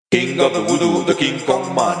King of the voodoo, the King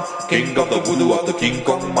Kong man. King of the voodoo of the King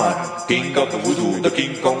Kong man. King of the voodoo, the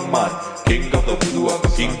King Kong man. King of the voodoo of the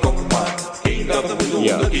King Kong man. King of the voodoo,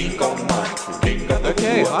 the King Kong man. King of the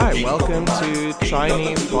Okay, voodoo, hi, the King welcome Kong man. to King of the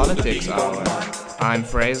Chinese voodoo, the Politics King Kong Hour. man. I'm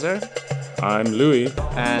Fraser, I'm Louis.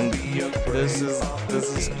 and this is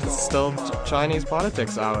still Chinese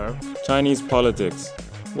Politics Hour. Chinese politics.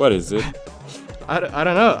 What is it? I don't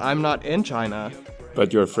know, I'm not in China.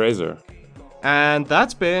 But you're Fraser. And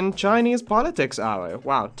that's been Chinese Politics Hour.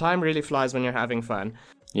 Wow, time really flies when you're having fun.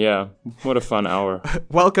 Yeah, what a fun hour.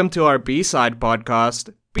 Welcome to our B-side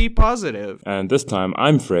podcast, Be Positive. And this time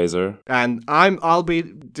I'm Fraser. And I'll be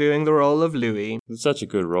doing the role of Louis. It's such a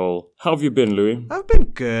good role. How have you been, Louis? I've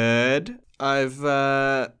been good. I have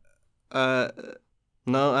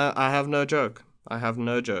no joke. I have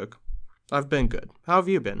no joke. I've been good. How have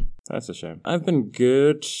you been? That's a shame. I've been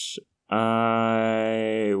good.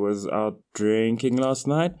 I was out drinking last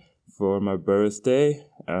night for my birthday.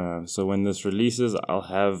 So when this releases, I'll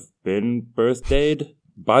have been birthdayed.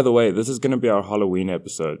 By the way, this is going to be our Halloween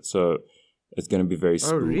episode, so it's going to be very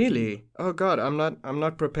spooky. Oh, really? Oh, God, I'm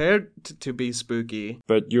not prepared to be spooky.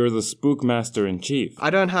 But you're the spook master in chief. I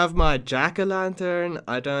don't have my jack-o'-lantern.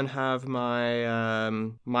 I don't have my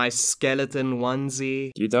my skeleton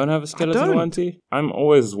onesie. You don't have a skeleton don't. onesie? I'm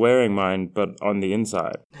always wearing mine, but on the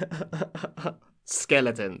inside.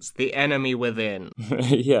 Skeletons, the enemy within.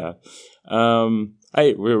 Yeah.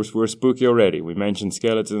 Hey, we're spooky already. We mentioned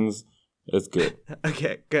skeletons. It's good.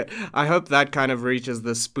 Okay, good. I hope that kind of reaches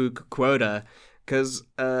the spook quota, because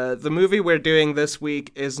the movie we're doing this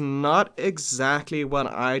week is not exactly what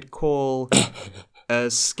I'd call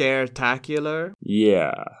a scare-tacular.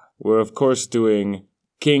 Yeah. We're of course doing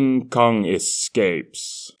King Kong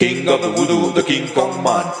Escapes. King of the voodoo, the King Kong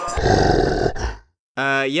man.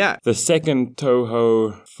 Yeah. The second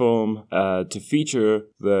Toho film to feature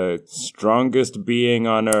the strongest being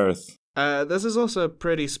on Earth. This is also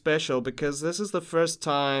pretty special because this is the first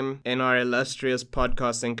time in our illustrious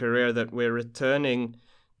podcasting career that we're returning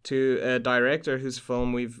to a director whose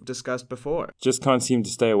film we've discussed before. Just can't seem to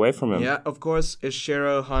stay away from him. Yeah, of course,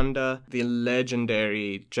 Ishiro Honda, the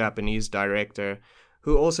legendary Japanese director,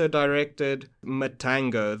 who also directed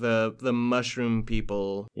Matango, the Mushroom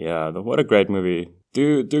People. Yeah, what a great movie.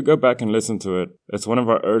 Do go back and listen to it. It's one of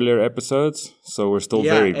our earlier episodes, so we're still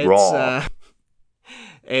very raw.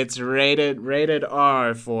 It's rated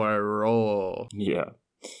R for raw. Yeah.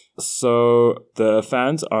 So the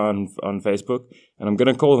fans on Facebook, and I'm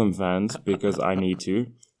gonna call them fans because I need to,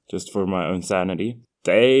 just for my own sanity.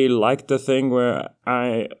 They liked the thing where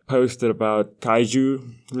I posted about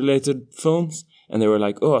kaiju-related films, and they were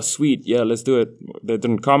like, "Oh, sweet, yeah, let's do it." They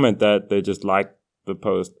didn't comment that; they just liked the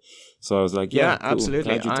post. So I was like, "Yeah, cool,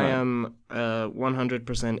 absolutely. kaiju I time." am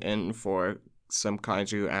 100% in for some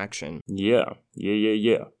kaiju action. Yeah.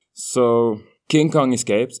 So King Kong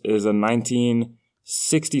Escapes is a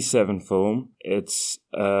 1967 film. It's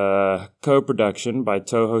a co-production by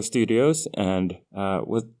Toho Studios and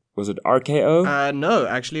was it RKO? No,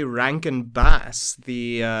 actually Rankin Bass,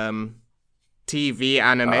 the TV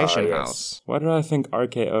animation house. Why did I think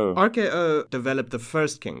RKO? RKO developed the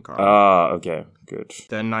first King Kong. Okay, good.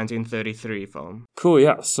 The 1933 film. Cool,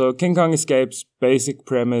 yeah. So King Kong Escapes, basic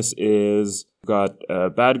premise is got a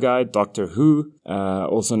bad guy, Doctor Who,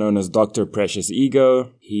 also known as Dr. Precious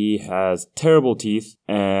Ego. He has terrible teeth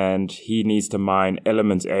and he needs to mine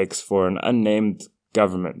Element X for an unnamed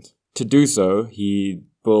government. To do so, he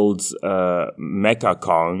builds Mecha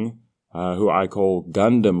Kong, who I call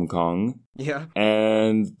Gundam Kong. Yeah.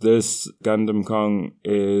 And this Gundam Kong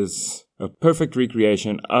is a perfect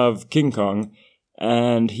recreation of King Kong.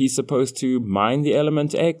 And he's supposed to mine the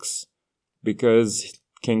Element X because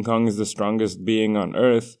King Kong is the strongest being on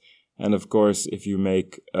Earth. And of course, if you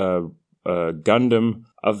make a Gundam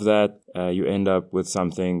of that, you end up with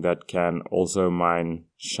something that can also mine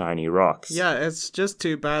shiny rocks. Yeah, it's just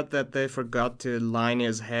too bad that they forgot to line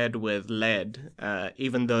his head with lead,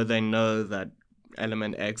 even though they know that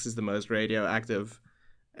Element X is the most radioactive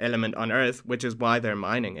element on Earth, which is why they're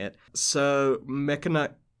mining it. So,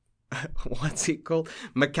 what's he called?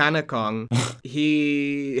 Mechanicong.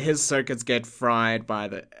 His circuits get fried by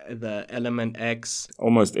the Element X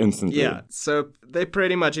Almost instantly. Yeah, so they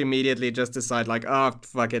pretty much immediately just decide like, oh,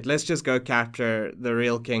 fuck it, let's just go capture the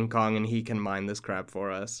real King Kong and he can mine this crap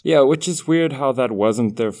for us. Yeah, which is weird how that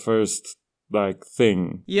wasn't their first,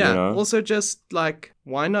 thing. Yeah, you know? Also just,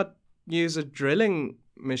 why not use a drilling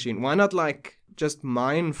machine? Why not, just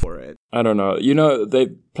mine for it? I don't know. They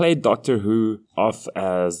played Doctor Who off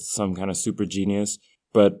as some kind of super genius,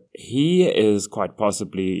 but he is quite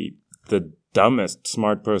possibly the dumbest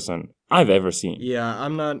smart person I've ever seen. Yeah,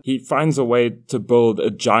 I'm not... He finds a way to build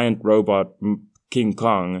a giant robot, King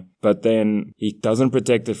Kong, but then he doesn't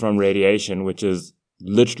protect it from radiation, which is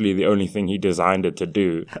literally the only thing he designed it to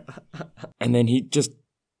do. And then he just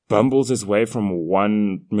bumbles his way from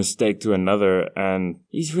one mistake to another, and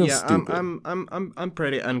he's real stupid. I'm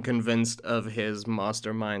pretty unconvinced of his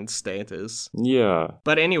mastermind status. Yeah.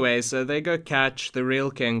 But anyway, so they go catch the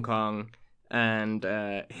real King Kong and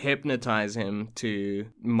hypnotize him to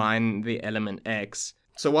mine the element X.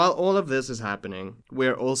 So while all of this is happening,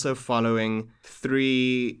 we're also following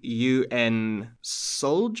 3 UN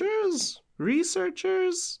soldiers?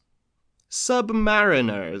 Researchers?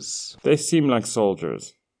 Submariners. They seem like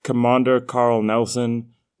soldiers. Commander Carl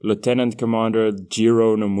Nelson, Lieutenant Commander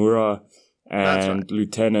Jiro Nomura, and right.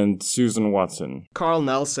 Lieutenant Susan Watson. Carl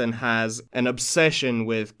Nelson has an obsession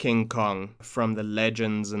with King Kong from the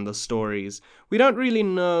legends and the stories. We don't really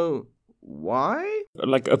know why.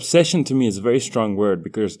 Like, obsession to me is a very strong word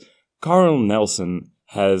because Carl Nelson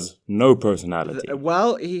has no personality.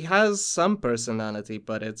 Well, he has some personality,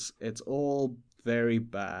 but it's all very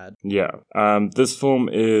bad. Yeah. This film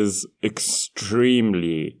is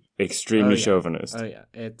extremely chauvinist. Oh yeah.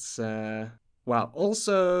 It's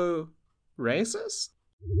also racist?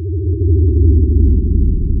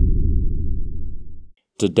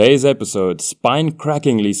 Today's episode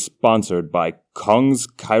spine-crackingly sponsored by Kong's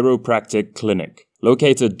Chiropractic Clinic,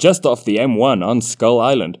 located just off the M1 on Skull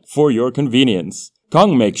Island for your convenience.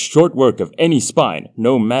 Kong makes short work of any spine,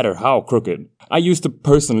 no matter how crooked. I used to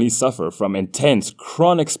personally suffer from intense,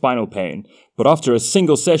 chronic spinal pain, but after a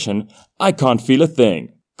single session, I can't feel a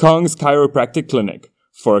thing. Kong's Chiropractic Clinic,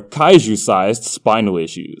 for kaiju-sized spinal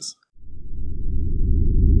issues.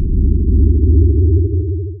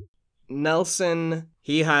 Nelson,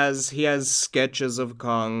 he has sketches of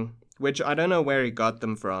Kong, which I don't know where he got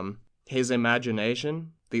them from. His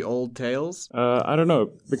imagination? The old tales? I don't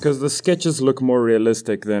know, because the sketches look more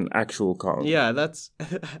realistic than actual Kong. Yeah, that's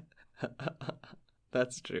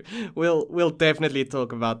that's true. We'll definitely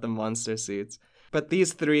talk about the monster suits. But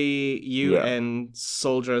these 3 UN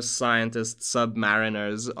soldier scientist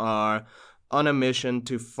submariners are on a mission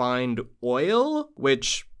to find oil,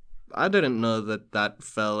 which I didn't know that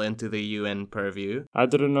fell into the UN purview. I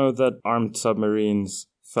didn't know that armed submarines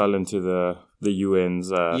fell into the UN's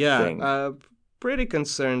thing. Pretty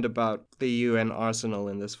concerned about the UN arsenal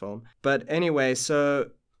in this film. But anyway, so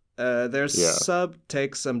their sub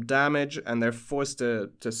takes some damage and they're forced to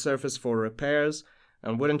surface for repairs.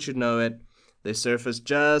 And wouldn't you know it, they surface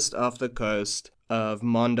just off the coast of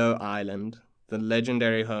Mondo Island, the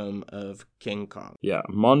legendary home of King Kong. Yeah,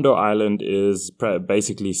 Mondo Island is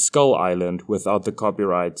basically Skull Island without the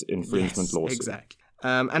copyright infringement lawsuit. Exactly.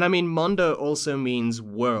 And I mean, Mondo also means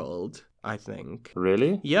world, I think.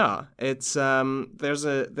 Really? Yeah, it's there's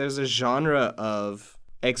a genre of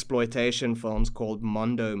exploitation films called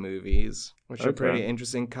Mondo movies, which are pretty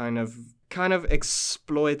interesting, kind of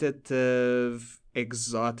exploitative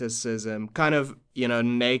exoticism, kind of,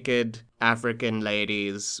 naked African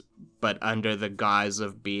ladies, but under the guise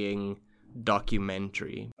of being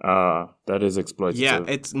documentary. That is exploitative. Yeah,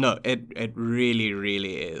 it really,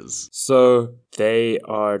 really is. So they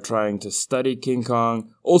are trying to study King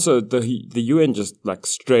Kong. Also, the UN just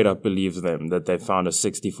straight up believes them that they found a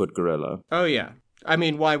 60-foot gorilla. Oh yeah. I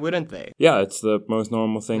mean, why wouldn't they? Yeah, it's the most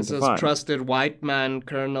normal thing to find. This is trusted white man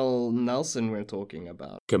Colonel Nelson we're talking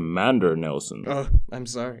about. Commander Nelson. Oh, I'm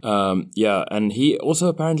sorry. Yeah, and he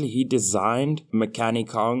also he designed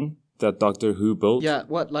Mechani-Kong that Doctor Who built. Yeah,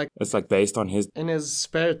 what, It's based on his... In his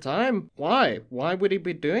spare time? Why? Why would he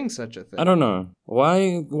be doing such a thing? I don't know.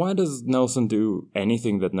 Why does Nelson do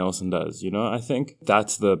anything that Nelson does, I think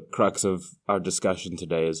that's the crux of our discussion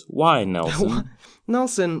today is, why Nelson?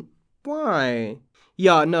 Nelson, why?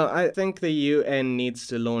 Yeah, no, I think the UN needs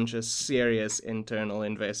to launch a serious internal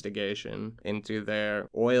investigation into their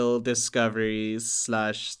oil discoveries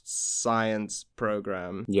 / science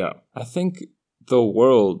program. Yeah, I think the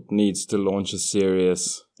world needs to launch a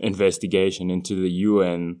serious investigation into the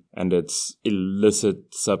UN and its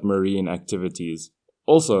illicit submarine activities.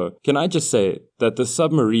 Also, can I just say that the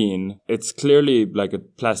submarine, it's clearly like a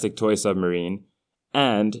plastic toy submarine,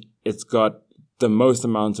 and it's got the most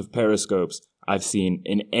amount of periscopes I've seen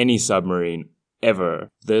in any submarine ever.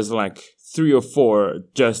 There's 3 or 4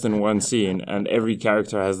 just in one scene, and every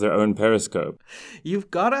character has their own periscope.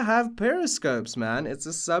 You've got to have periscopes, man. It's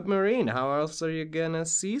a submarine. How else are you gonna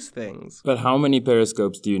see things? But how many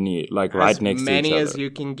periscopes do you need? Right next to each other? As many as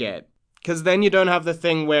you can get. Because then you don't have the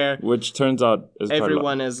thing where... Which turns out is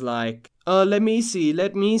everyone is like, oh, let me see.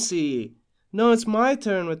 No, it's my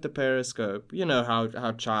turn with the periscope. You know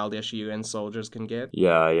how childish UN soldiers can get.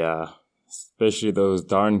 Yeah. Especially those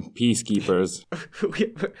darn peacekeepers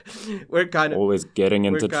we're kind of always getting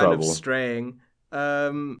into trouble. Straying.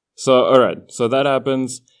 So, alright, so that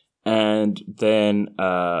happens, and then,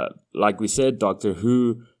 like we said, Doctor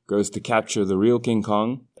Who goes to capture the real King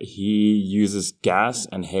Kong. He uses gas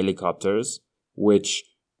and helicopters, which,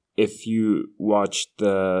 if you watched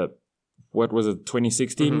the,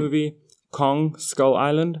 2016 movie, Kong, Skull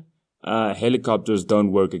Island, helicopters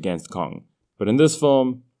don't work against Kong. But in this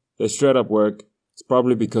film, they straight up work. It's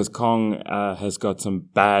probably because Kong has got some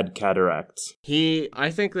bad cataracts.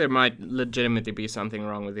 I think there might legitimately be something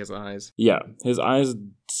wrong with his eyes. Yeah, his eyes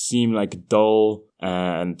seem like dull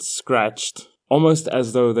and scratched, almost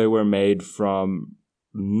as though they were made from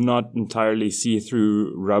not entirely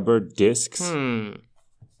see-through rubber discs.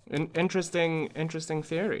 Interesting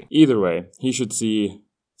theory. Either way, he should see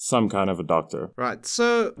some kind of a doctor. Right,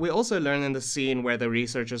 so we also learn in the scene where the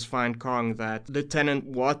researchers find Kong that Lieutenant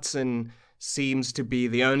Watson seems to be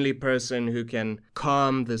the only person who can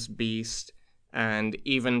calm this beast and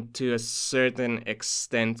even to a certain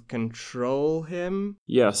extent control him.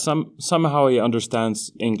 Yeah, somehow he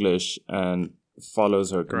understands English and follows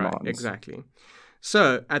her commands. Right, exactly.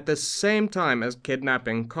 So, at the same time as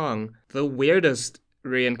kidnapping Kong, the weirdest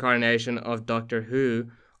reincarnation of Doctor Who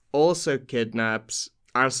also kidnaps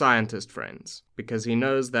our scientist friends, because he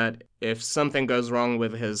knows that if something goes wrong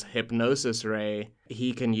with his hypnosis ray,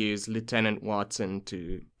 he can use Lieutenant Watson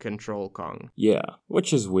to control Kong. Yeah,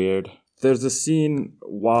 which is weird. There's a scene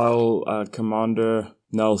while Commander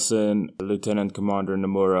Nelson, Lieutenant Commander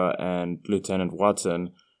Nomura, and Lieutenant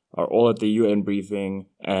Watson are all at the UN briefing,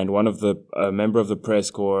 and one of the member of the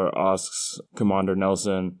press corps asks Commander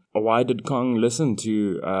Nelson, why did Kong listen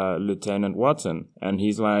to Lieutenant Watson? And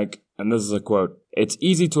he's like, and this is a quote, "It's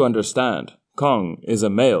easy to understand. Kong is a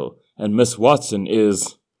male, and Miss Watson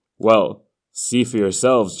is, well, see for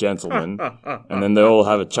yourselves, gentlemen." And then they all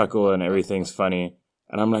have a chuckle and everything's funny.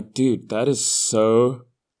 And I'm like, dude, that is so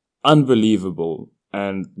unbelievable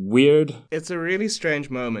and weird. It's a really strange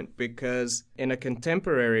moment because in a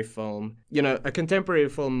contemporary film, a contemporary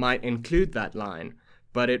film might include that line,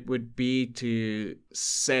 but it would be to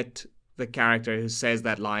set the character who says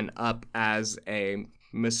that line up as a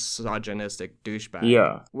misogynistic douchebag.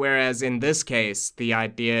 Yeah. Whereas in this case, the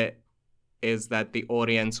idea is that the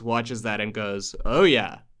audience watches that and goes, oh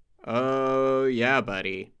yeah,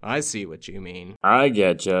 buddy, I see what you mean. I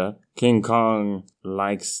getcha. King Kong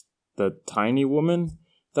likes the tiny woman?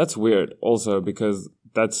 That's weird also, because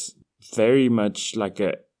that's very much like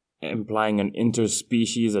implying an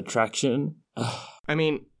interspecies attraction. I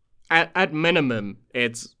mean, at minimum,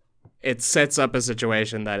 it sets up a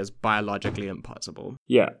situation that is biologically impossible.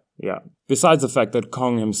 Yeah. Besides the fact that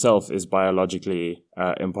Kong himself is biologically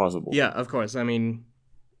impossible. Yeah, of course. I mean,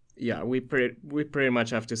 yeah, we pretty much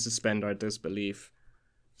have to suspend our disbelief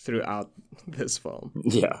throughout this film.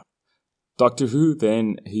 Yeah. Doctor Who,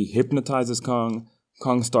 then, he hypnotizes Kong.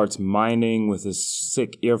 Kong starts mining with his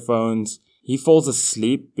sick earphones. He falls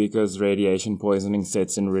asleep because radiation poisoning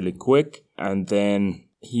sets in really quick. And then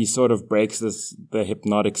he sort of breaks the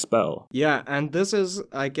hypnotic spell. Yeah, and this is,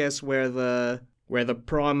 I guess, where the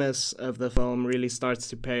promise of the film really starts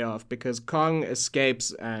to pay off, because Kong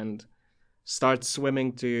escapes and starts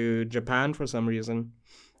swimming to Japan for some reason.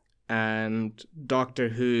 And Doctor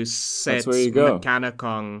Who sets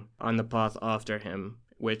Mechanicong on the path after him,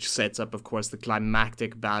 which sets up, of course, the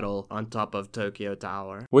climactic battle on top of Tokyo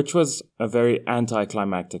Tower. Which was a very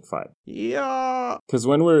anticlimactic fight. Yeah! Because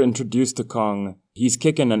when we're introduced to Kong, he's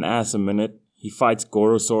kicking an ass a minute. He fights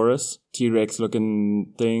Gorosaurus, T-Rex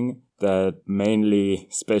looking thing that mainly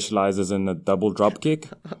specializes in a double dropkick.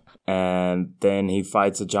 And then he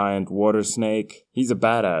fights a giant water snake. He's a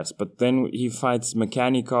badass. But then he fights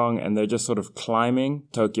Mechanicong, and they're just sort of climbing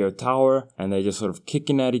Tokyo Tower, and they're just sort of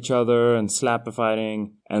kicking at each other and slap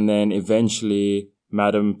fighting. And then eventually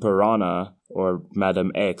Madame Piranha, or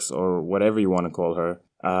Madame X, or whatever you want to call her,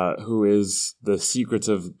 who is the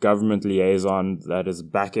secretive government liaison that is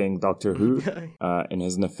backing Doctor Who in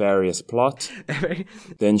his nefarious plot.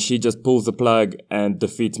 Then she just pulls the plug and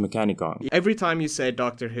defeats Mechanicong. Every time you say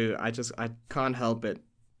Doctor Who, I can't help it.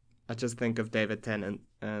 I just think of David Tennant,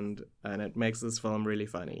 and it makes this film really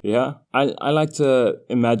funny. Yeah, I like to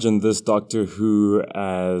imagine this Doctor Who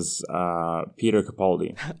as Peter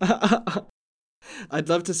Capaldi. I'd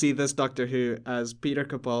love to see this Doctor Who as Peter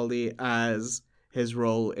Capaldi as his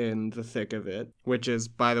role in The Thick of It, which is,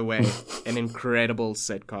 by the way, an incredible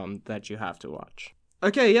sitcom that you have to watch.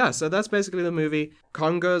 Okay, yeah, so that's basically the movie.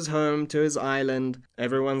 Kong goes home to his island.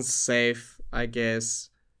 Everyone's safe, I guess.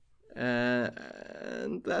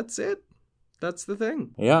 And that's it. that's the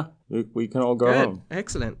thing. Yeah, we can all go Good. home.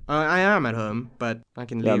 Excellent. I am at home, but I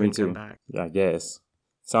can Yeah, leave me and come too. back. Yeah, I guess.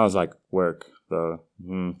 Sounds like work, though.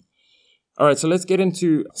 All right, so let's get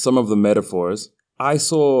into some of the metaphors. I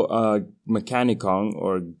saw Mechanicong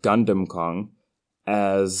or Gundam Kong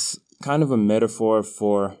as kind of a metaphor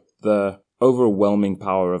for the overwhelming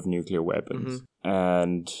power of nuclear weapons.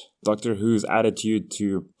 And Doctor Who's attitude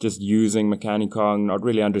to just using Mechanicong, not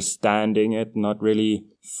really understanding it, not really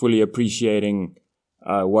fully appreciating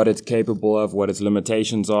what it's capable of, what its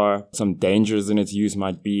limitations are, some dangers in its use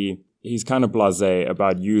might be. He's kind of blasé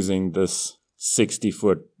about using this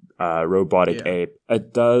 60-foot robotic ape.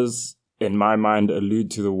 It does, in my mind, allude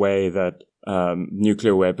to the way that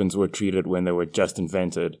nuclear weapons were treated when they were just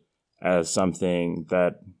invented as something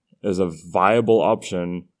that is a viable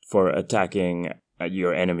option for attacking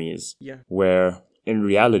your enemies. Yeah. Where in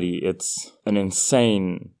reality, it's an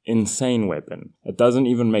insane weapon. It doesn't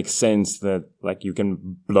even make sense that like you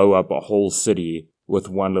can blow up a whole city with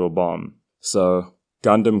one little bomb. So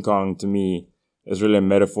Gundam Kong to me is really a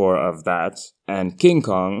metaphor of that. And King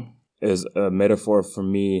Kong is a metaphor for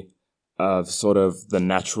me of sort of the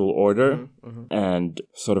natural order and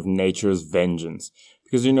sort of nature's vengeance.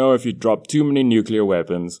 Because, you know, if you drop too many nuclear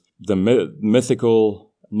weapons, the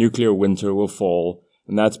mythical nuclear winter will fall.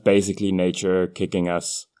 And that's basically nature kicking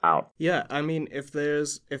us out. Yeah, I mean, if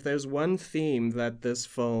there's one theme that this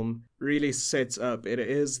film really sets up, it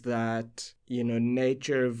is that, you know,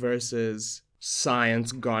 nature versus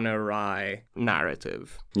science gone awry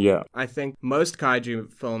narrative. Yeah. I think most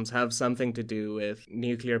kaiju films have something to do with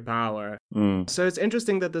nuclear power. So it's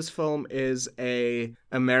interesting that this film is a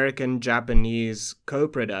American-Japanese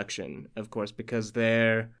co-production, of course, because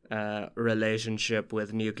their relationship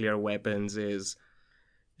with nuclear weapons is,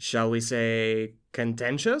 shall we say,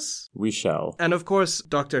 contentious? We shall. And of course,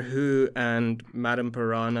 Doctor Who and Madame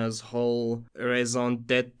Piranha's whole raison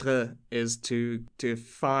d'etre is to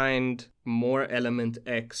find more Element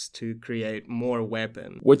X to create more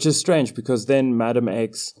weapon. Which is strange because then Madam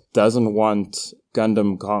X doesn't want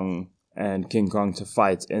Gundam Kong and King Kong to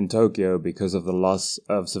fight in Tokyo because of the loss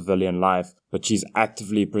of civilian life, but she's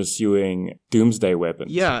actively pursuing doomsday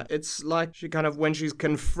weapons. Yeah, it's like she kind of, when she's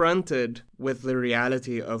confronted with the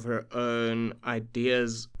reality of her own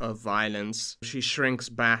ideas of violence, she shrinks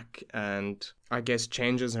back and I guess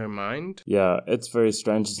changes her mind. Yeah, it's very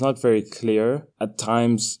strange. It's not very clear. At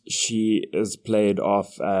times, she is played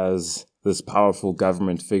off as this powerful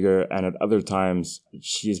government figure, and at other times,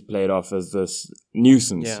 she's played off as this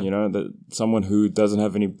nuisance, you know, that someone who doesn't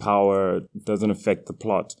have any power, doesn't affect the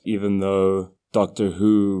plot, even though Doctor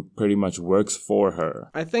Who pretty much works for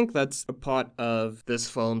her. I think that's a part of this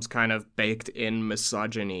film's kind of baked-in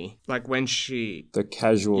misogyny. Like when she... The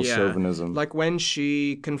casual chauvinism. Like when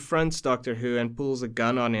she confronts Doctor Who and pulls a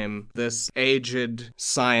gun on him, this aged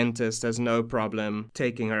scientist has no problem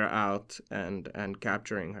taking her out and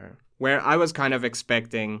capturing her. Where I was kind of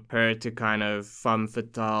expecting her to kind of femme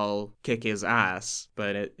fatale kick his ass,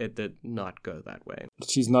 but it did not go that way.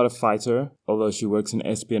 She's not a fighter, although she works in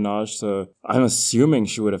espionage, so I'm assuming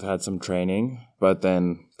she would have had some training, but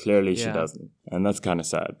then clearly she doesn't. And that's kind of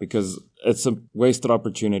sad, because it's a wasted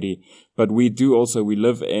opportunity. But we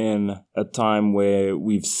live in a time where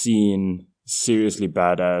we've seen seriously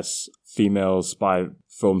badass female spy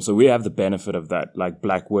films, so we have the benefit of that. Like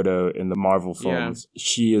Black Widow in the Marvel films,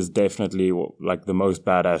 she is definitely like the most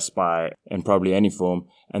badass spy in probably any film.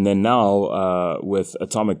 And then now with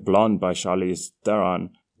Atomic Blonde by Charlize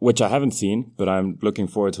Theron, which I haven't seen, but I'm looking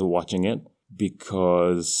forward to watching it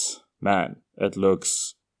because, man, it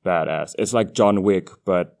looks badass. It's like John Wick,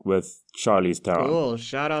 but with Charlize Theron. Cool.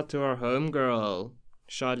 Shout out to our homegirl,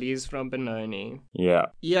 Charlize from Benoni. Yeah.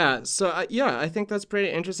 Yeah, so I think that's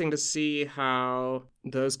pretty interesting to see how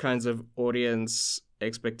those kinds of audience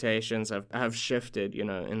expectations have shifted, you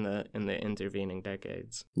know, in the intervening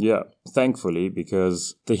decades. Yeah, thankfully,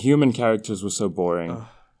 because the human characters were so boring.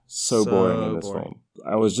 So boring in this film.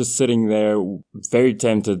 I was just sitting there very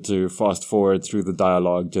tempted to fast forward through the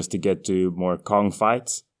dialogue just to get to more Kong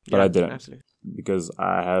fights, but I didn't. Absolutely. Because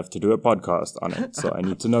I have to do a podcast on it, so I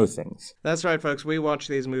need to know things. That's right, folks. We watch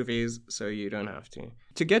these movies, so you don't have to.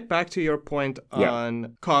 To get back to your point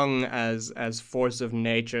on Kong as force of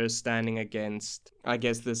nature standing against, I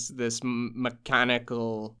guess, this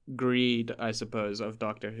mechanical greed, I suppose, of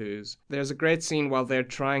Doctor Who's. There's a great scene while they're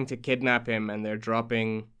trying to kidnap him and they're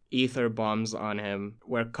dropping ether bombs on him,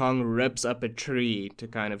 where Kong rips up a tree to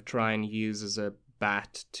kind of try and use as a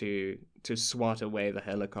bat to swat away the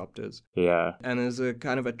helicopters. Yeah. And there's a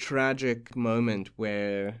kind of a tragic moment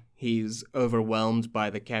where he's overwhelmed by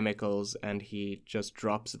the chemicals and he just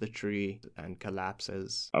drops the tree and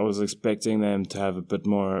collapses. I was expecting them to have a bit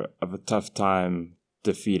more of a tough time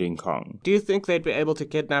defeating Kong. Do you think they'd be able to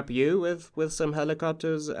kidnap you with some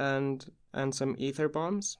helicopters and some ether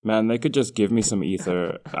bombs? Man, they could just give me some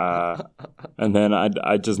ether, and then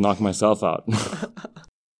I'd just knock myself out.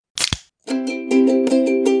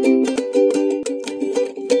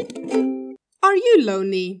 Are you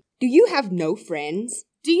lonely? Do you have no friends?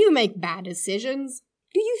 Do you make bad decisions?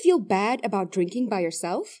 Do you feel bad about drinking by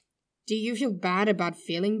yourself? Do you feel bad about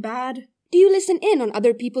feeling bad? Do you listen in on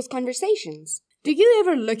other people's conversations? Do you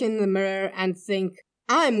ever look in the mirror and think,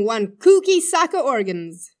 I'm one kooky sack of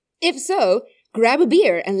organs? If so, grab a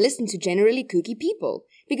beer and listen to generally kooky people,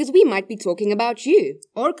 because we might be talking about you.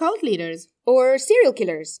 Or cult leaders. Or serial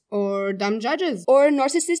killers. Or dumb judges. Or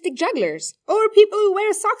narcissistic jugglers. Or people who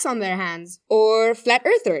wear socks on their hands. Or flat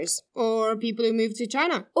earthers. Or people who move to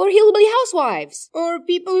China. Or hillbilly housewives. Or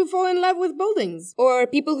people who fall in love with buildings. Or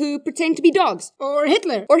people who pretend to be dogs. Or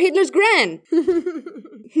Hitler. Or Hitler's gran.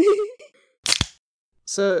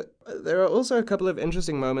 So there are also a couple of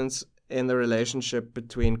interesting moments in the relationship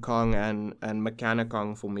between Kong and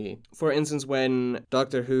Mechani-Kong for me. For instance, when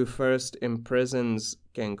Doctor Who first imprisons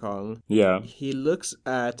King Kong, he looks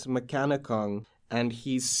at Mechani-Kong and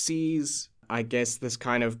he sees, I guess, this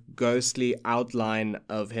kind of ghostly outline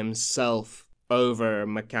of himself over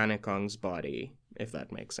Mechani-Kong's body, if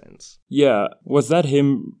that makes sense. Yeah, was that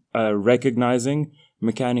him recognizing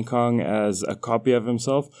Mechani-Kong as a copy of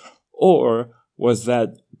himself? Or was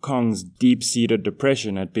that Kong's deep-seated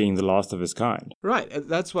depression at being the last of his kind? Right,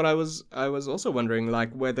 that's what I was also wondering,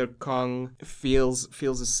 like whether Kong feels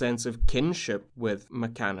a sense of kinship with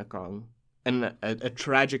Mechani-Kong, and a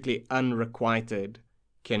tragically unrequited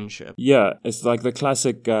kinship. Yeah, it's like the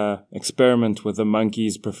classic experiment with the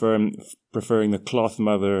monkeys preferring the cloth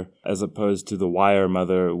mother as opposed to the wire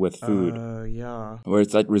mother with food. Yeah. Where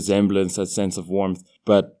it's that resemblance, that sense of warmth.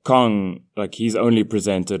 But Kong, like, he's only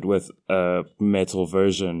presented with a metal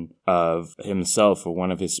version of himself or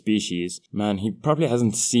one of his species. Man, he probably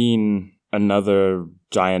hasn't seen another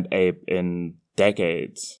giant ape in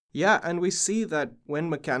decades. Yeah, and we see that when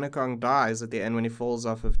Mechani-Kong dies at the end when he falls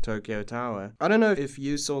off of Tokyo Tower, I don't know if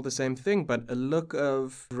you saw the same thing, but a look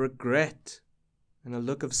of regret and a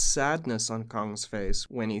look of sadness on Kong's face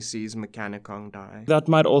when he sees Mechani-Kong die. That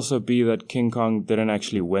might also be that King Kong didn't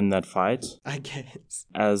actually win that fight. I guess.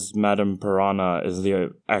 As Madame Piranha is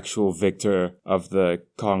the actual victor of the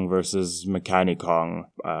Kong versus Mechani-Kong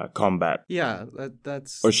combat. Yeah,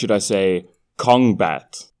 that's... Or should I say,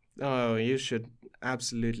 Kongbat? Oh, you should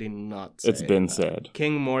absolutely not say It's been that. said.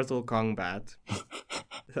 King Mortal Kongbat.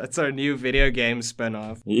 That's our new video game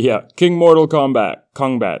spin-off. Yeah, King Mortal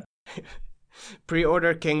Kongbat.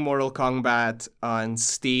 Pre-order King Mortal Kombat on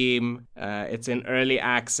Steam. It's in early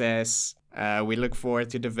access. We look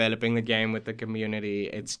forward to developing the game with the community.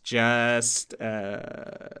 It's just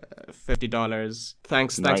 $50.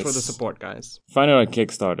 Thanks for the support, guys. Find it on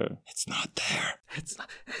Kickstarter. It's not there. It's not.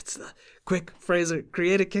 Quick, Fraser,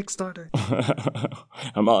 create a Kickstarter.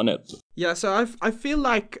 I'm on it. Yeah, so I feel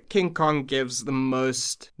like King Kong gives the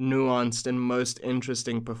most nuanced and most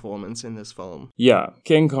interesting performance in this film. Yeah,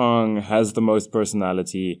 King Kong has the most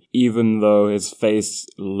personality, even though his face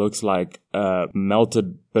looks like a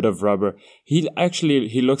melted bit of rubber. He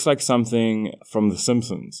looks like something from The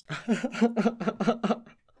Simpsons.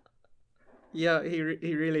 Yeah, he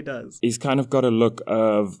really does. He's kind of got a look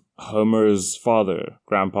of Homer's father,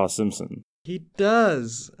 Grandpa Simpson. He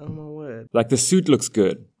does. Oh my word. Like, the suit looks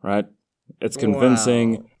good, right? It's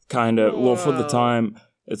convincing, Wow. kind of. Well, for the time,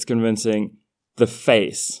 it's convincing. The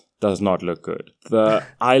face does not look good. The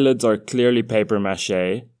eyelids are clearly paper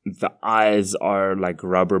mache. The eyes are like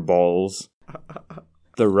rubber balls.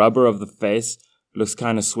 The rubber of the face looks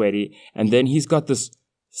kind of sweaty. And then he's got this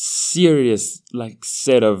serious like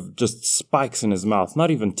set of just spikes in his mouth, not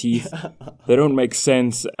even teeth. They don't make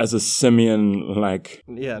sense as a simian like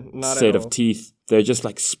set of teeth. They're just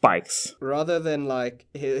like spikes. Rather than like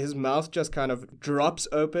his mouth just kind of drops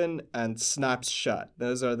open and snaps shut.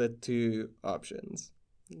 Those are the two options.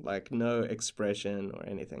 Like no expression or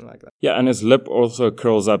anything like that. Yeah, and his lip also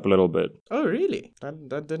curls up a little bit. Oh really? I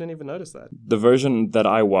didn't even notice that. The version that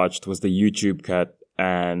I watched was the YouTube cut,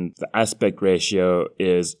 and the aspect ratio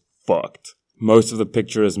is fucked. Most of the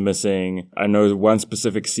picture is missing. I know one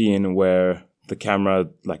specific scene where the camera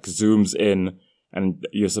like zooms in and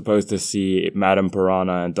you're supposed to see Madame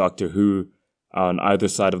Piranha and Doctor Who on either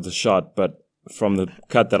side of the shot, but from the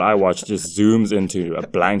cut that I watched just zooms into a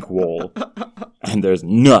blank wall and there's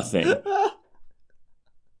nothing.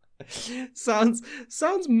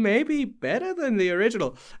 sounds maybe better than the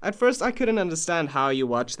original. At first, I couldn't understand how you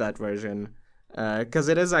watch that version, because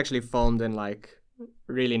it is actually filmed in like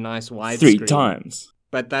really nice widescreen. 3 times.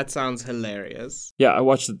 But that sounds hilarious. Yeah, I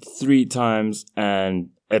watched it 3 times and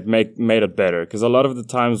it made it better. Because a lot of the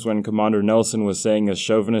times when Commander Nelson was saying his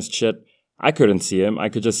chauvinist shit, I couldn't see him. I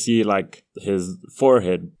could just see like his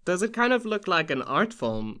forehead. Does it kind of look like an art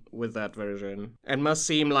film with that version? It must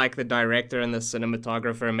seem like the director and the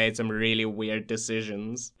cinematographer made some really weird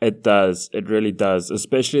decisions. It does. It really does.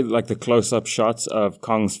 Especially like the close-up shots of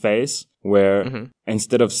Kong's face, where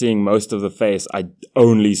instead of seeing most of the face, I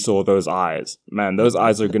only saw those eyes. Man, those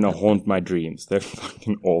eyes are gonna haunt my dreams. They're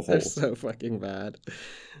fucking awful. They're so fucking bad.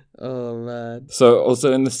 Oh, man. So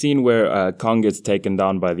also in the scene where Kong gets taken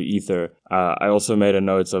down by the ether, I also made a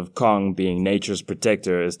note of Kong being nature's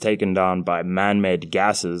protector is taken down by man-made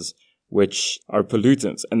gases, which are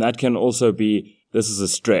pollutants. And that can also be, this is a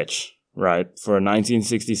stretch, right? For a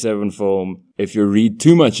 1967 film, if you read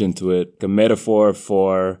too much into it, a metaphor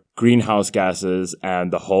for greenhouse gases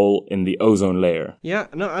and the hole in the ozone layer. Yeah,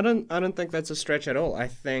 no, I don't think that's a stretch at all. I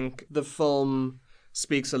think the film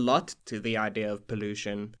speaks a lot to the idea of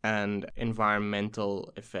pollution and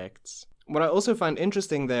environmental effects. What I also find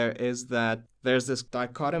interesting there is that there's this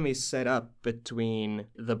dichotomy set up between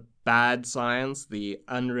the bad science, the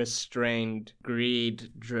unrestrained,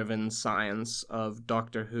 greed-driven science of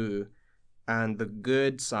Doctor Who, and the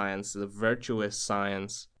good science, the virtuous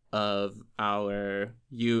science of our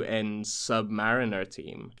UN Submariner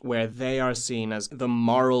team, where they are seen as the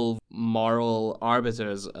moral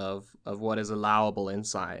arbiters of what is allowable in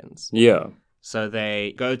science. Yeah. So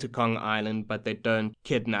they go to Kong Island, but they don't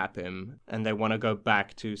kidnap him, and they want to go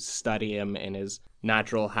back to study him in his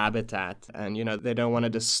natural habitat. And, they don't want to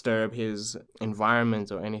disturb his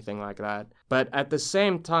environment or anything like that. But at the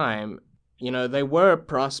same time, they were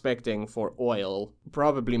prospecting for oil,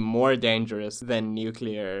 probably more dangerous than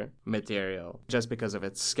nuclear material, just because of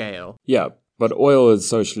its scale. Yeah, but oil is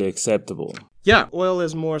socially acceptable. Yeah, oil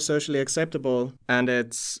is more socially acceptable, and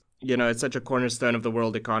it's such a cornerstone of the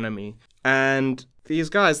world economy. And these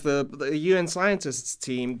guys, the UN scientists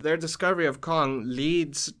team, their discovery of Kong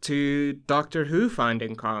leads to Doctor Who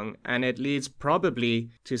finding Kong, and it leads probably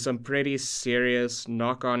to some pretty serious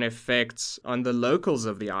knock-on effects on the locals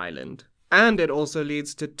of the island. And it also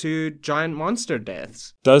leads to 2 giant monster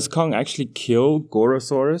deaths. Does Kong actually kill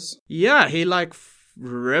Gorosaurus? Yeah, he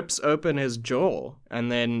rips open his jaw and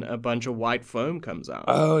then a bunch of white foam comes out.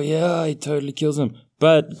 Oh yeah, he totally kills him.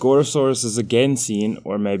 But Gorosaurus is again seen,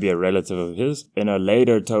 or maybe a relative of his, in a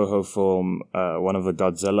later Toho film, one of the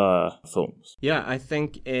Godzilla films. Yeah, I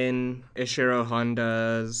think in Ishiro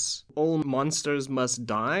Honda's All Monsters Must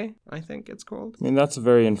Die, I think it's called. I mean, that's a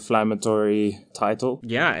very inflammatory title.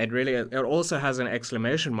 Yeah, it also has an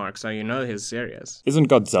exclamation mark, so you know he's serious. Isn't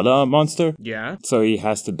Godzilla a monster? Yeah. So he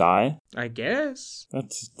has to die? I guess.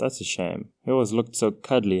 That's a shame. He always looked so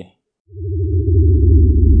cuddly.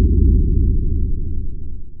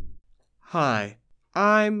 Hi,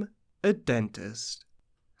 I'm a dentist.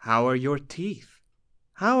 How are your teeth?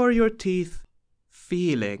 How are your teeth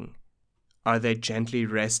feeling? Are they gently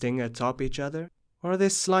resting atop each other, or are they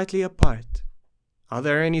slightly apart? Are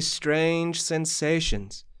there any strange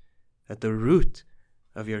sensations at the root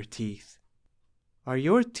of your teeth? Are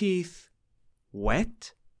your teeth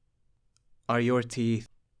wet? Are your teeth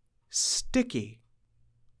sticky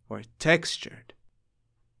or textured?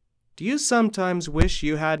 Do you sometimes wish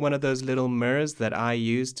you had one of those little mirrors that I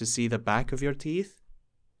use to see the back of your teeth?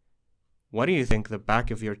 What do you think the back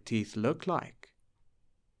of your teeth look like?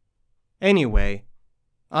 Anyway,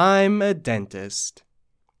 I'm a dentist.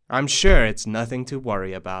 I'm sure it's nothing to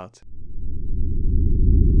worry about.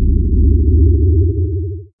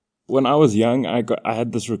 When I was young, I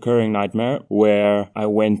had this recurring nightmare where I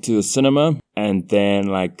went to the cinema and then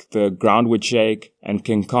the ground would shake and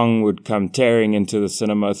King Kong would come tearing into the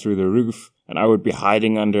cinema through the roof and I would be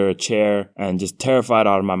hiding under a chair and just terrified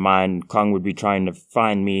out of my mind. Kong would be trying to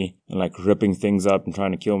find me and ripping things up and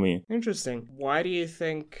trying to kill me. Interesting. Why do you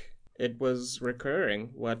think it was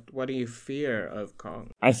recurring? What do you fear of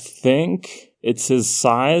Kong? I think it's his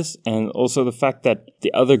size and also the fact that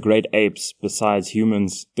the other great apes besides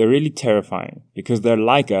humans, they're really terrifying because they're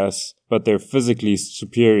like us, but they're physically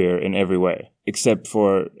superior in every way, except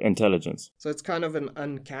for intelligence. So it's kind of an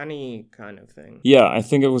uncanny kind of thing. Yeah, I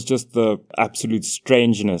think it was just the absolute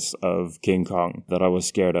strangeness of King Kong that I was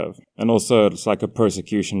scared of. And also it's like a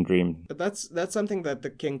persecution dream. But that's something that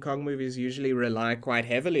the King Kong movies usually rely quite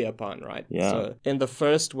heavily upon, right? Yeah. So in the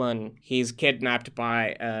first one, he's kidnapped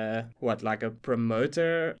by a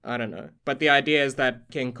promoter? I don't know. But the idea is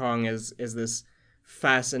that King Kong is this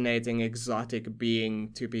fascinating exotic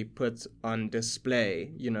being to be put on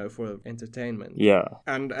display, for entertainment. Yeah.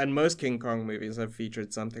 And most King Kong movies have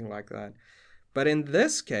featured something like that. But in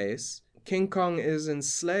this case, King Kong is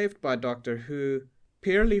enslaved by Doctor Who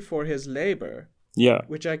purely for his labor. Yeah.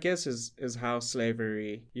 Which I guess is how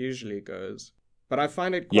slavery usually goes. But I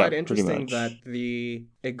find it quite interesting that the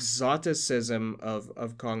exoticism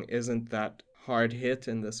of Kong isn't that hard hit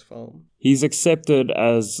in this film. He's accepted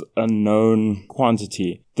as a known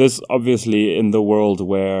quantity. This obviously in the world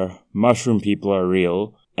where mushroom people are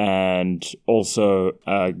real, and also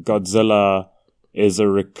Godzilla is a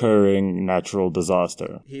recurring natural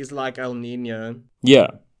disaster. He's like El Nino. Yeah,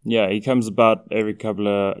 he comes about every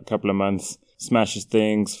couple of months, smashes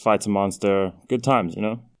things, fights a monster. Good times,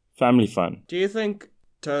 family fun. Do you think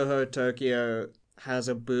Toho Tokyo has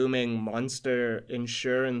a booming monster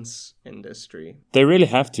insurance industry? They really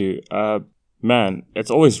have to. Man,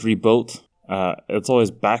 it's always rebuilt. It's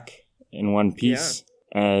always back in one piece.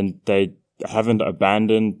 Yeah. And they haven't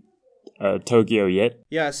abandoned Tokyo yet.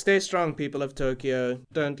 Yeah, stay strong, people of Tokyo.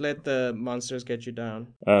 Don't let the monsters get you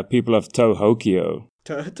down. People of Tohokyo.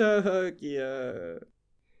 Tohokyo.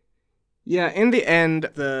 Yeah, in the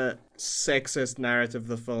end, the sexist narrative of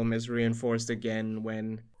the film is reinforced again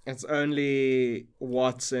when it's only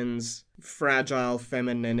Watson's fragile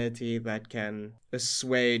femininity that can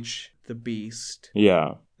assuage the beast.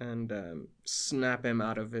 Yeah. And snap him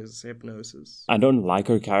out of his hypnosis. I don't like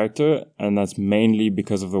her character, and that's mainly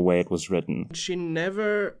because of the way it was written. She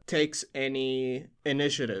never takes any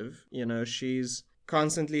initiative. She's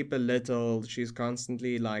constantly belittled. She's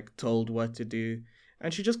constantly, told what to do.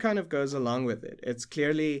 And she just kind of goes along with it. It's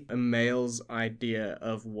clearly a male's idea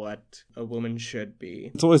of what a woman should be.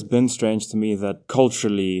 It's always been strange to me that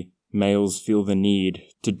culturally males feel the need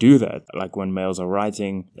to do that. Like when males are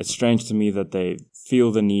writing, it's strange to me that they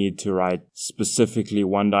feel the need to write specifically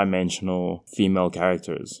one-dimensional female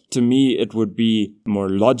characters. To me, it would be more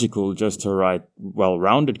logical just to write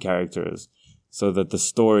well-rounded characters so that the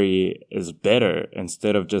story is better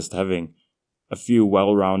instead of just having a few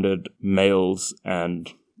well-rounded males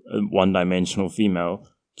and a one-dimensional female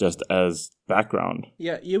just as background.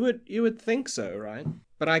 Yeah, you would think so, right?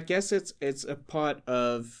 But I guess it's a part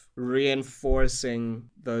of reinforcing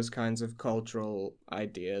those kinds of cultural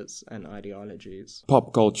ideas and ideologies.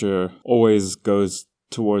 Pop culture always goes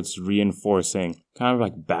towards reinforcing kind of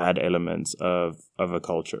like bad elements of a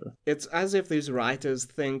culture. It's as if these writers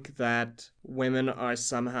think that women are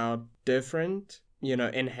somehow different,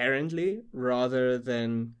 inherently, rather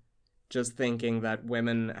than just thinking that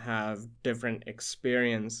women have different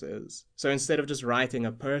experiences. So instead of just writing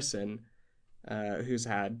a person who's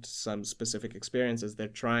had some specific experiences, they're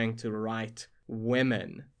trying to write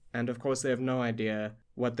women. And of course, they have no idea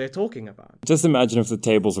what they're talking about. Just imagine if the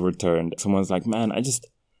tables were turned. Someone's like, man,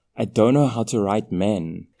 I don't know how to write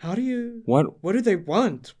men. How do you... What do they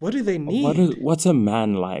want? What do they need? What's a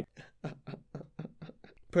man like?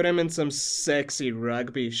 Put him in some sexy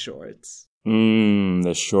rugby shorts.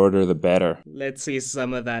 The shorter the better. Let's see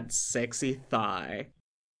some of that sexy thigh.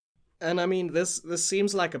 And I mean, this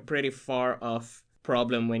seems like a pretty far off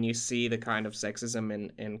problem when you see the kind of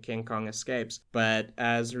sexism in King Kong Escapes. But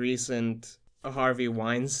as recent Harvey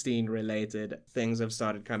Weinstein related things have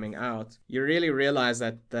started coming out, you really realize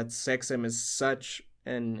that sexism is such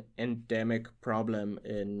an endemic problem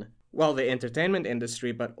in, well, the entertainment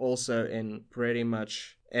industry, but also in pretty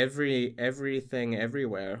much everything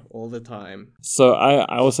everywhere all the time. So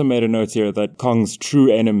I also made a note here that Kong's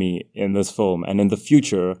true enemy in this film and in the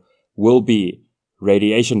future will be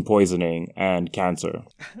radiation poisoning and cancer.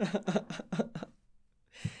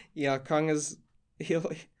 Yeah, Kong is...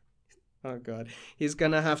 Oh god, he's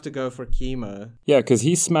gonna have to go for chemo. Yeah, because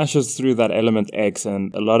he smashes through that Element X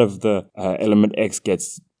and a lot of the Element X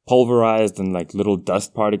gets pulverized and like little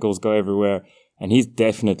dust particles go everywhere. And he's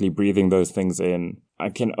definitely breathing those things in. I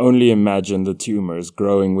can only imagine the tumors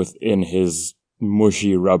growing within his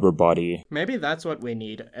mushy rubber body. Maybe that's what we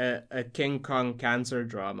need, a King Kong cancer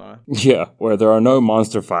drama. Yeah, where there are no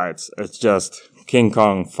monster fights. It's just King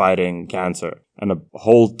Kong fighting cancer. And a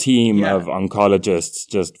whole team of oncologists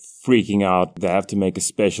just freaking out. They have to make a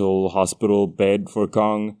special hospital bed for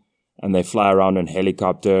Kong. And they fly around in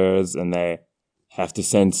helicopters and they have to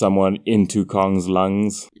send someone into Kong's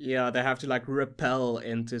lungs. Yeah, they have to rappel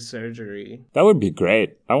into surgery. That would be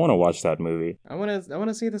great. I want to watch that movie. I want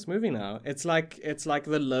to see this movie now. It's like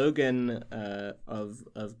the Logan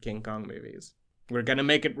of King Kong movies. We're gonna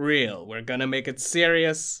make it real. We're gonna make it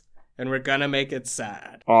serious, and we're gonna make it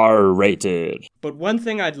sad. R-rated. But one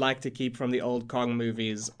thing I'd like to keep from the old Kong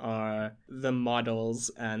movies are the models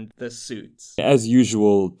and the suits. As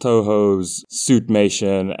usual, Toho's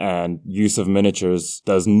suitmation and use of miniatures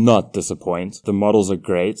does not disappoint. The models are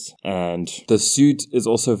great, and the suit is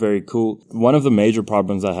also very cool. One of the major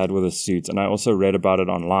problems I had with the suit, and I also read about it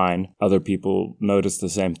online, other people noticed the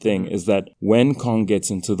same thing, is that when Kong gets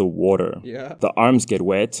into the water, the arms get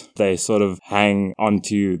wet. They sort of hang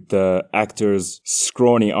onto the actor's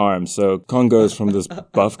scrawny arms. So Kong goes from this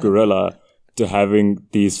buff gorilla to having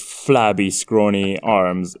these flabby, scrawny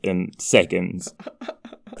arms in seconds.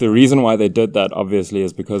 The reason why they did that, obviously,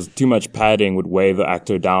 is because too much padding would weigh the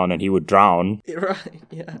actor down and he would drown. Right,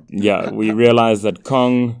 yeah. Yeah, we realized that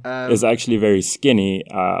Kong is actually very skinny.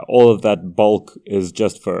 All of that bulk is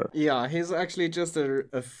just fur. Yeah, he's actually just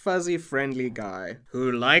a fuzzy, friendly guy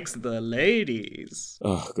who likes the ladies.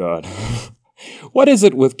 Oh, God. What is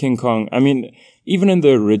it with King Kong? I mean, even in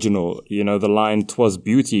the original, you know, the line, "'Twas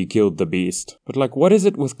beauty killed the beast." But, like, what is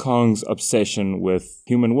it with Kong's obsession with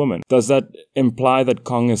human women? Does that imply that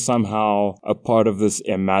Kong is somehow a part of this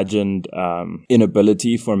imagined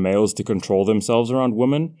inability for males to control themselves around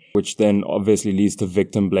women, which then obviously leads to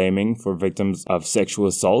victim blaming for victims of sexual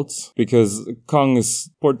assaults? Because Kong is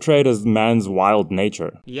portrayed as man's wild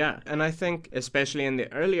nature. Yeah, and I think, especially in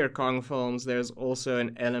the earlier Kong films, there's also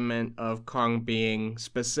an element of Kong being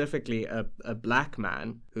specifically a black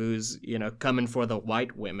man who's, you know, coming for the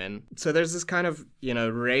white women. So there's this kind of, you know,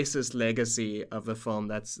 racist legacy of the film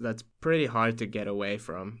that's pretty hard to get away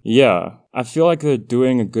from. Yeah, I feel like they're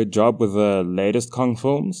doing a good job with the latest Kong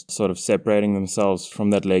films, sort of separating themselves from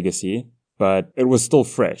that legacy. But it was still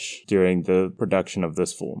fresh during the production of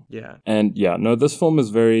this film. Yeah. And yeah, no, this film is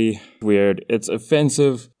very weird. It's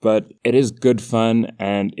offensive, but it is good fun.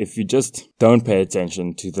 And if you just don't pay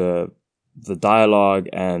attention to the dialogue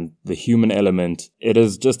and the human element, it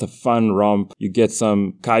is just a fun romp. You get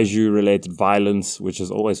some kaiju related violence, which is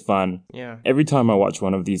always fun. Yeah. Every time I watch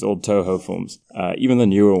one of these old Toho films, even the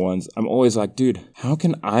newer ones, I'm always like, dude, how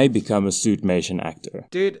can I become a suitmation actor?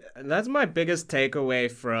 Dude, that's my biggest takeaway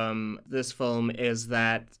from this film, is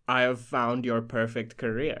that I have found your perfect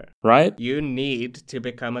career. Right? You need to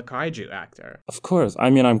become a kaiju actor. Of course. I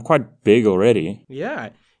mean, I'm quite big already. Yeah,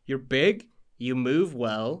 you're big. You move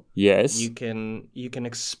well. Yes. You can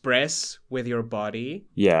express with your body.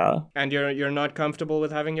 Yeah. And you're not comfortable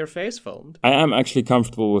with having your face filmed. I am actually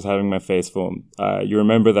comfortable with having my face filmed. You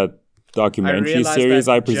remember that documentary series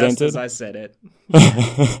I presented? Just as I said it.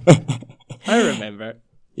 I remember.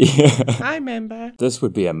 Yeah. I remember. This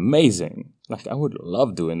would be amazing. Like, I would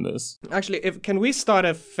love doing this. Actually, can we start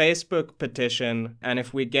a Facebook petition, and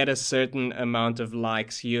if we get a certain amount of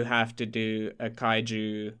likes, you have to do a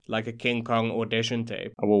kaiju, like a King Kong audition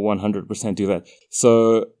tape? I will 100% do that.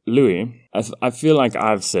 So, Louis, I feel like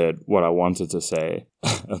I've said what I wanted to say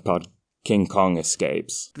about King Kong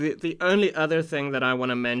escapes. The only other thing that I want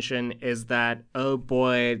to mention is that, oh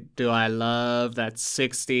boy, do I love that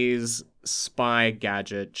 60s spy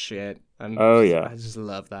gadget shit. Yeah. I just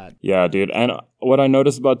love that. Yeah, dude. And what I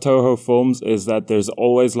noticed about Toho films is that there's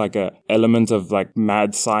always like a element of like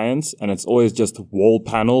mad science, and it's always just wall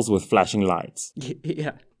panels with flashing lights.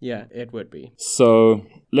 Yeah, it would be. So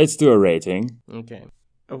let's do a rating. Okay.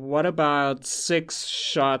 What about 6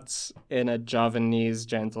 shots in a Javanese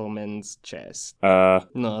gentleman's chest?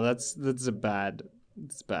 No, that's bad.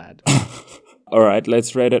 It's bad. All right,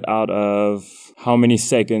 let's rate it out of how many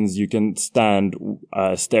seconds you can stand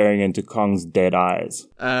staring into Kong's dead eyes.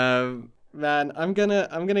 Man, I'm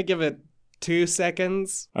gonna give it 2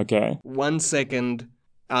 seconds. Okay. 1 second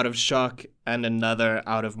out of shock and another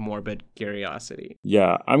out of morbid curiosity.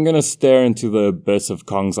 Yeah, I'm gonna stare into the abyss of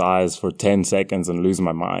Kong's eyes for 10 seconds and lose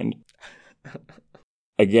my mind.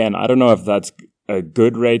 Again, I don't know if that's a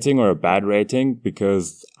good rating or a bad rating,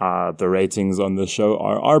 because the ratings on this show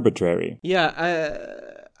are arbitrary. Yeah,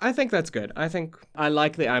 I think that's good. I think I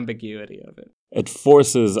like the ambiguity of it. It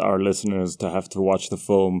forces our listeners to have to watch the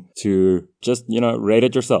film to just, rate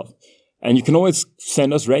it yourself. And you can always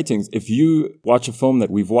send us ratings. If you watch a film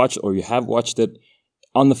that we've watched or you have watched it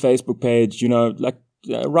on the Facebook page,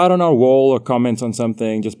 write on our wall or comment on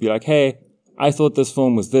something. Just be like, hey, I thought this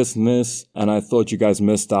film was this and this, and I thought you guys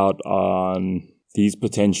missed out on these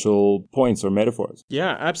potential points or metaphors.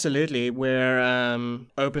 Yeah, absolutely. We're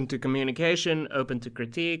open to communication, open to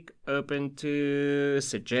critique, open to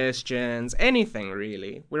suggestions, anything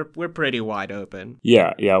really. We're pretty wide open.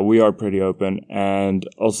 Yeah, we are pretty open. And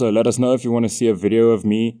also let us know if you want to see a video of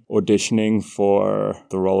me auditioning for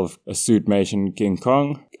the role of a suitmation King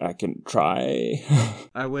Kong. I can try.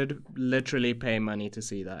 I would literally pay money to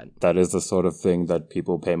see that. That is the sort of thing that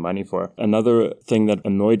people pay money for. Another thing that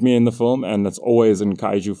annoyed me in the film, and that's always in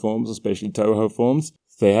kaiju films, especially Toho films,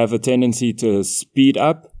 they have a tendency to speed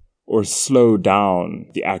up or slow down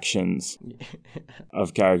the actions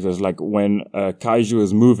of characters. Like when a kaiju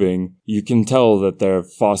is moving, you can tell that they're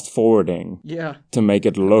fast forwarding to make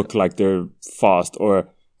it look like they're fast, or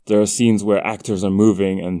there are scenes where actors are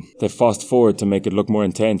moving and they fast forward to make it look more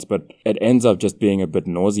intense, but it ends up just being a bit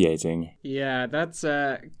nauseating. Yeah, that's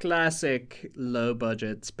classic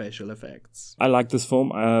low-budget special effects. I like this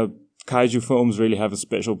film. Kaiju films really have a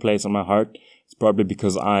special place in my heart. It's probably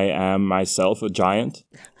because I am myself a giant.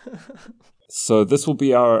 So this will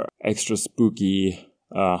be our extra spooky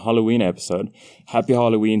Halloween episode. Happy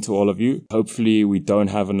Halloween to all of you. Hopefully we don't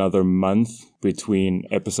have another month between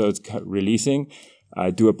episodes releasing. I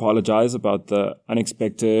do apologize about the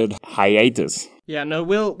unexpected hiatus. Yeah, no,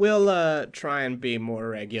 we'll try and be more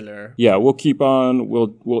regular. Yeah, we'll keep on.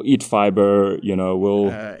 We'll eat fiber. We'll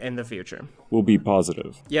in the future. We'll be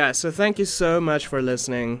positive. Yeah, so thank you so much for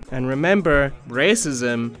listening, and remember,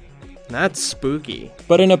 racism, that's spooky.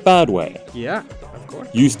 But in a bad way. Yeah, of course.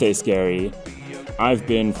 You stay scary. I've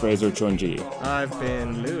been Fraser Chonji. I've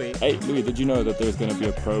been Louis. Hey, Louis, did you know that there's going to be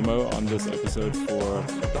a promo on this episode for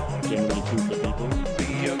Generally Kooky People?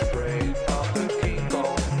 Be afraid of the King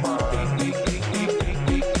Kong Man.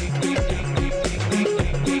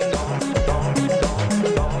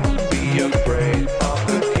 Be afraid of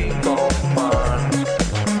the King Kong Man.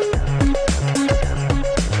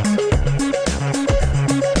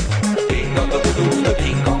 King of the voodoo, the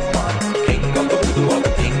King Kong Man. King of the voodoo of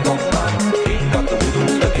the King Kong Man. King of the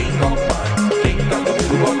voodoo, the King Kong Man. King of the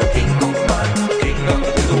voodoo of the King Kong Man. King of the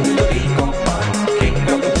voodoo, the King Kong Man. King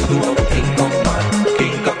of the voodoo of the King Kong Man.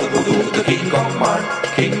 King of the voodoo, the King Kong Man.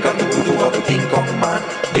 King of the voodoo of the King Kong Man.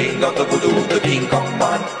 King of the voodoo, the King Kong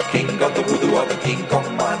Man. King